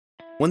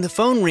When the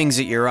phone rings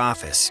at your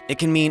office, it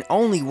can mean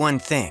only one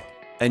thing: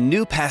 a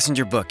new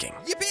passenger booking.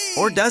 Yippee!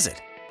 Or does it?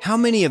 How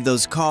many of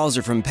those calls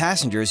are from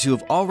passengers who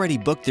have already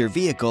booked their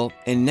vehicle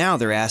and now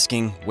they're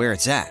asking where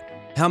it's at?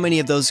 How many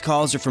of those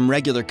calls are from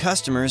regular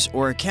customers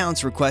or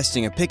accounts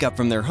requesting a pickup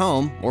from their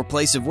home or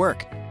place of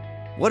work?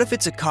 What if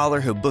it's a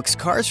caller who books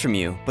cars from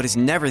you but is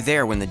never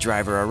there when the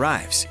driver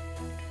arrives?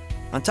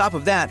 On top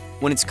of that,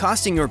 when it's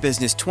costing your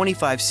business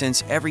 25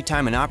 cents every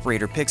time an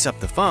operator picks up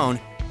the phone,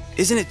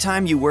 isn't it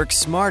time you work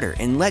smarter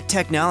and let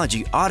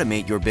technology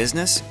automate your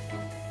business?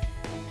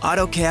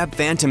 Autocab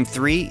Phantom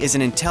 3 is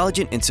an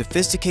intelligent and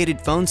sophisticated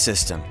phone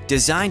system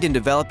designed and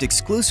developed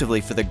exclusively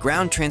for the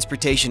ground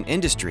transportation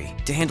industry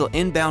to handle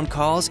inbound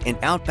calls and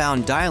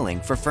outbound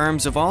dialing for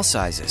firms of all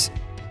sizes.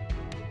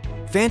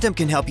 Phantom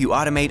can help you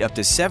automate up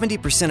to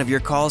 70% of your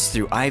calls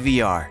through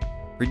IVR,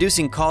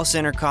 reducing call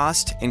center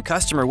costs and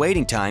customer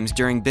waiting times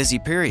during busy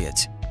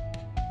periods.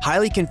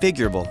 Highly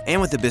configurable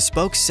and with a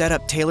bespoke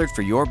setup tailored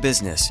for your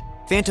business,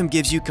 Phantom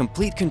gives you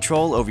complete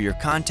control over your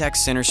contact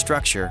center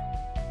structure,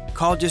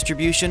 call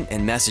distribution,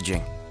 and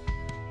messaging.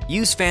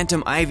 Use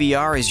Phantom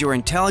IVR as your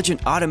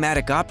intelligent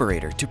automatic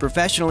operator to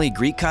professionally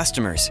greet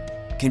customers,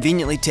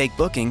 conveniently take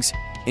bookings,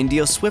 and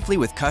deal swiftly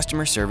with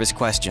customer service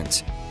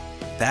questions.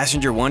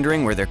 Passenger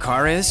wondering where their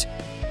car is?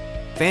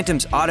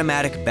 Phantom's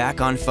automatic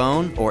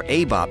back-on-phone or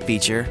ABOP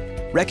feature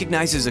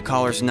recognizes a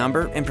caller's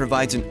number and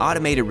provides an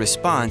automated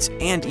response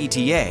and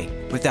ETA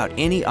without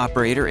any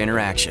operator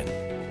interaction.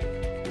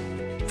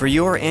 For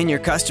your and your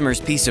customers'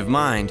 peace of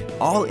mind,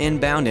 all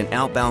inbound and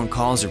outbound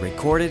calls are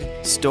recorded,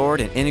 stored,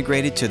 and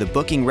integrated to the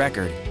booking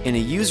record in a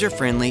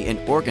user-friendly and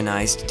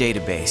organized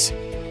database.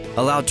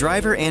 Allow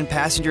driver and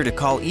passenger to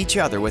call each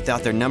other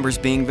without their numbers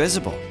being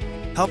visible,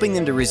 helping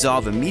them to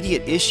resolve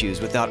immediate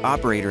issues without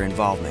operator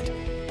involvement.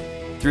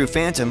 Through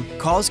Phantom,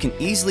 calls can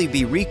easily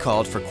be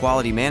recalled for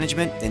quality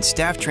management and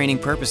staff training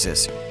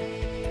purposes.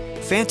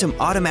 Phantom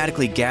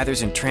automatically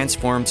gathers and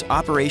transforms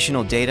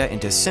operational data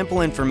into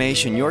simple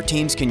information your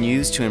teams can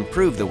use to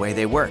improve the way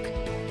they work.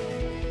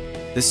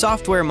 The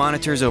software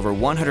monitors over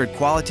 100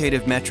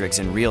 qualitative metrics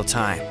in real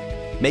time,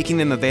 making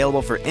them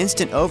available for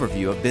instant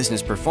overview of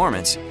business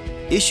performance,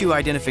 issue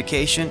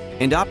identification,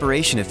 and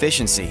operation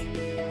efficiency.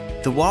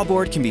 The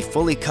wallboard can be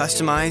fully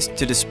customized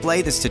to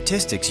display the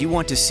statistics you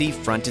want to see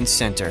front and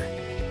center.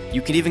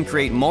 You can even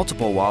create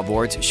multiple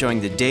wallboards showing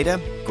the data,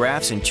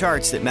 graphs, and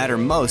charts that matter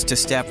most to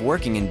staff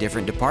working in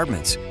different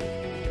departments.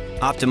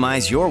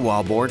 Optimize your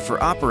wallboard for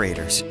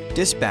operators,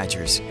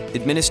 dispatchers,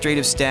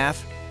 administrative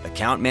staff,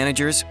 account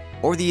managers,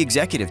 or the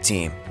executive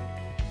team.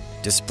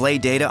 Display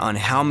data on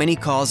how many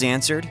calls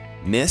answered,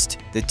 missed,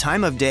 the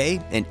time of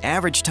day, and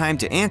average time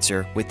to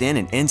answer within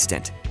an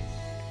instant.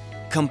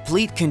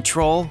 Complete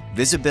control,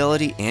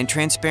 visibility, and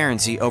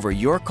transparency over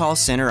your call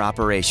center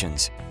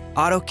operations.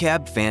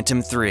 Autocab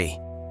Phantom 3.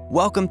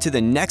 Welcome to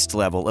the next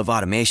level of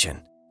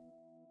automation.